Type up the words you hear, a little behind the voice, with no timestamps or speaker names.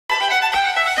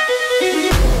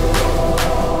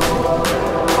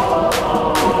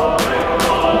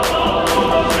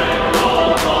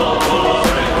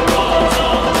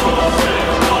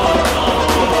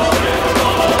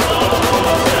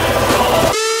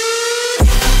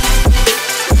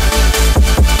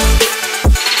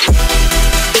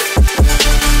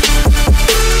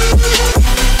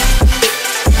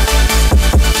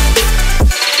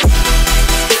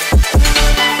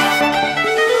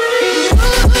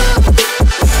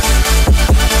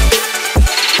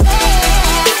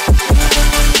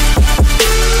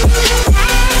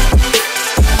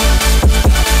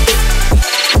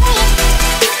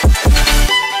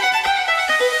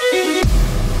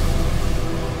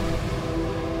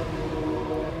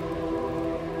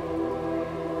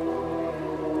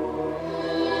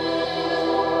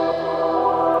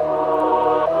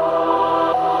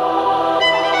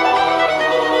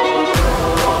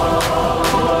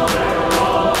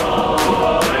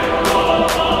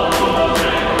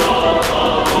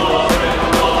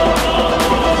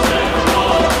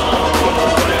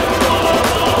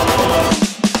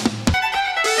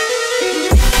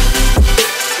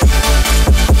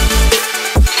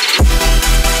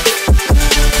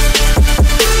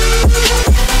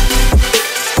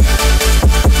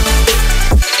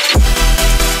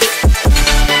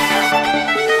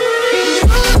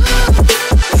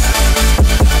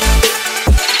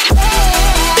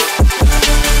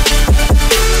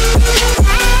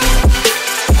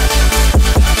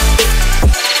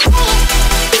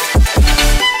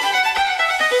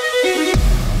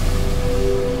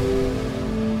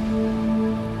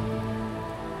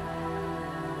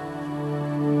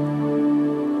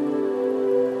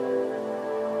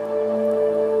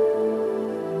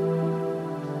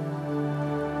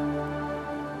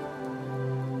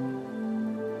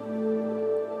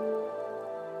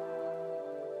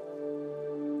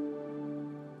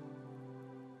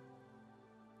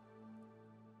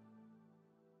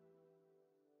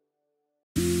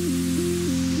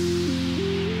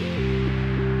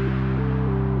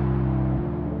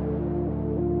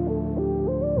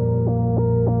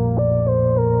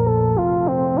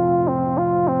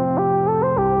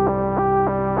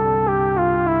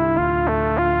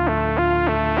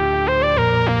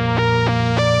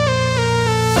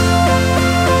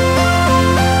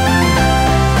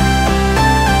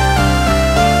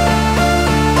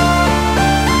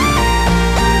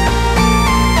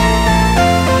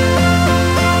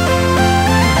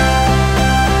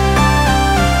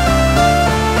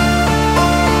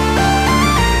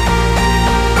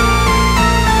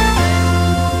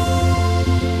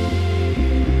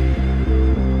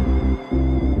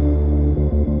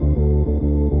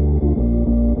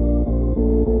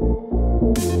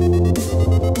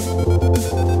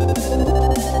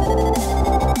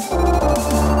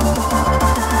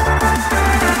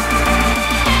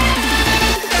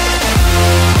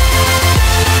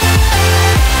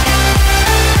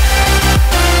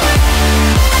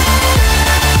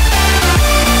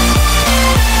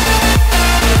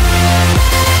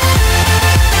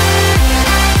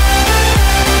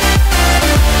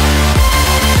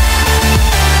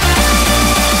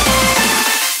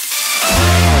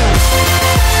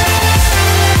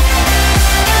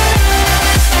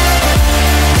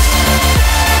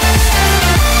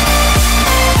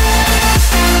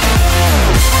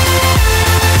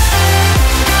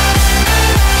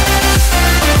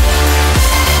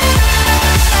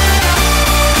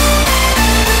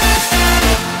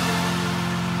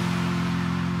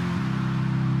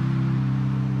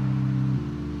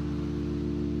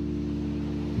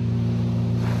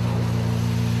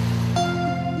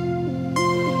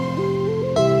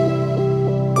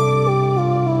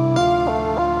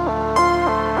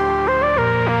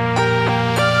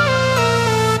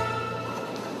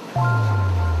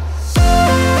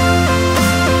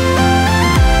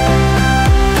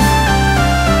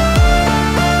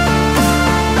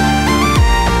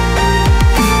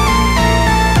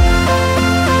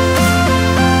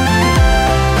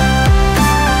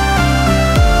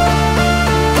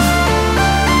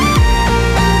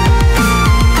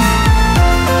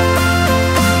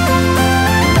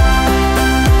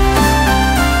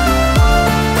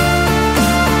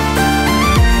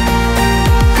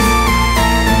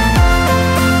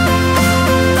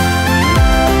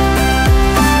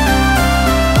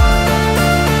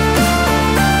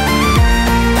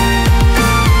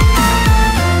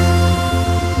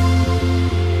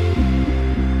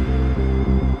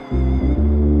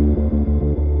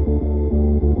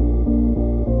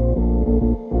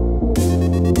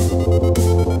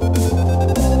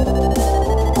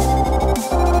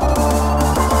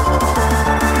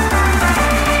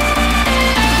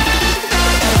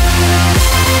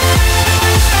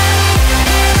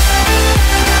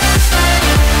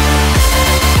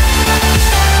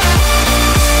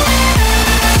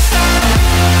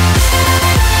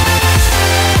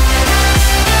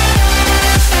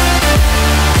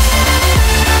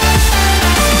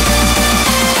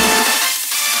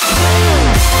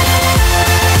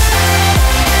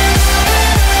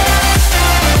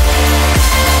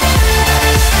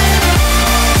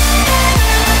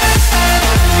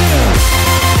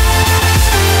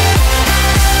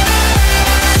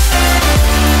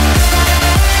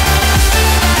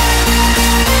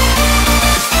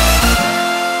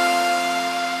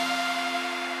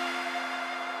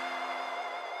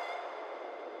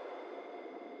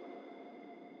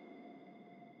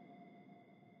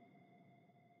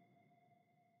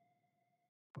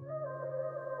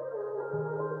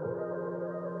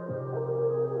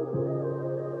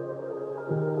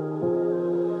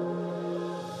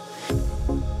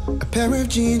A pair of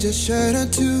jeans, a shirt or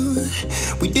two.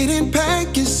 We didn't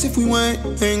pack as if we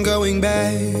weren't going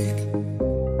back.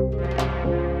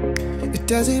 It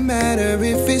doesn't matter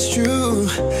if it's true.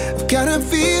 I've got a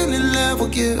feeling love will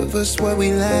give us what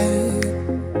we lack.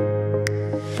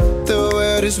 The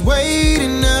world is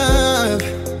waiting up.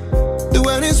 The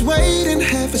world is waiting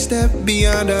half a step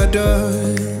beyond our door.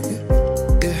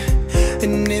 Yeah.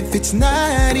 And if it's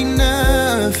not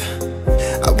enough,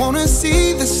 I wanna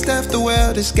see the stuff the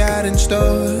world has got in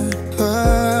store.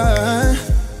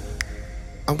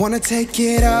 I wanna take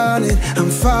it all in, I'm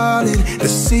falling. The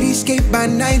cityscape by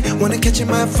night, wanna catch in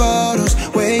my photos.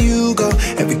 Where you go,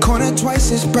 every corner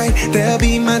twice as bright. They'll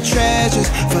be my treasures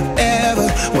forever.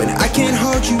 When I can't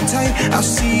hold you tight, I'll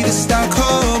see the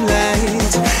Stockholm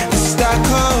lights. The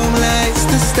Stockholm lights,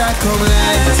 the Stockholm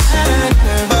lights.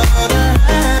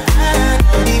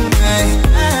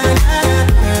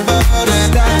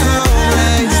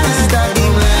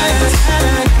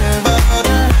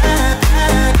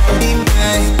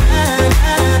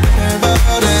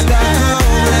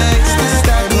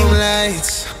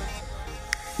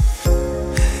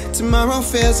 Tomorrow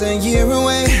feels a year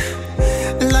away,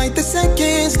 like the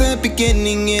seconds, the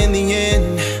beginning and the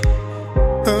end.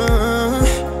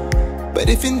 But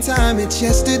if in time it's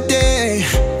yesterday,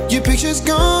 your picture's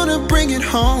gonna bring it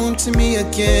home to me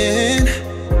again.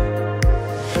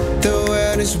 The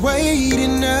world is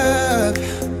waiting up.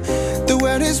 The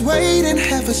world is waiting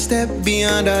half a step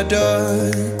beyond our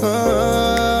door.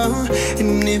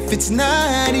 And if it's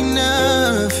not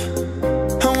enough,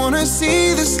 I wanna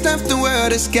see the stuff the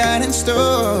world has got in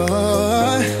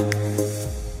store.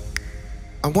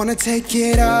 I wanna take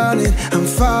it all in, I'm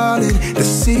falling. The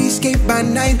cityscape by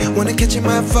night, wanna catch in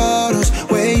my photos.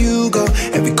 Where you go,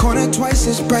 every corner twice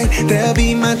as bright. They'll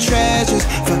be my treasures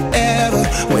forever.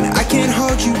 When I can't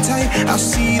hold you tight, I'll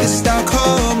see the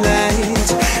Stockholm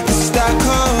lights. The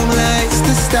Stockholm lights,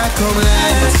 the Stockholm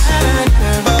lights.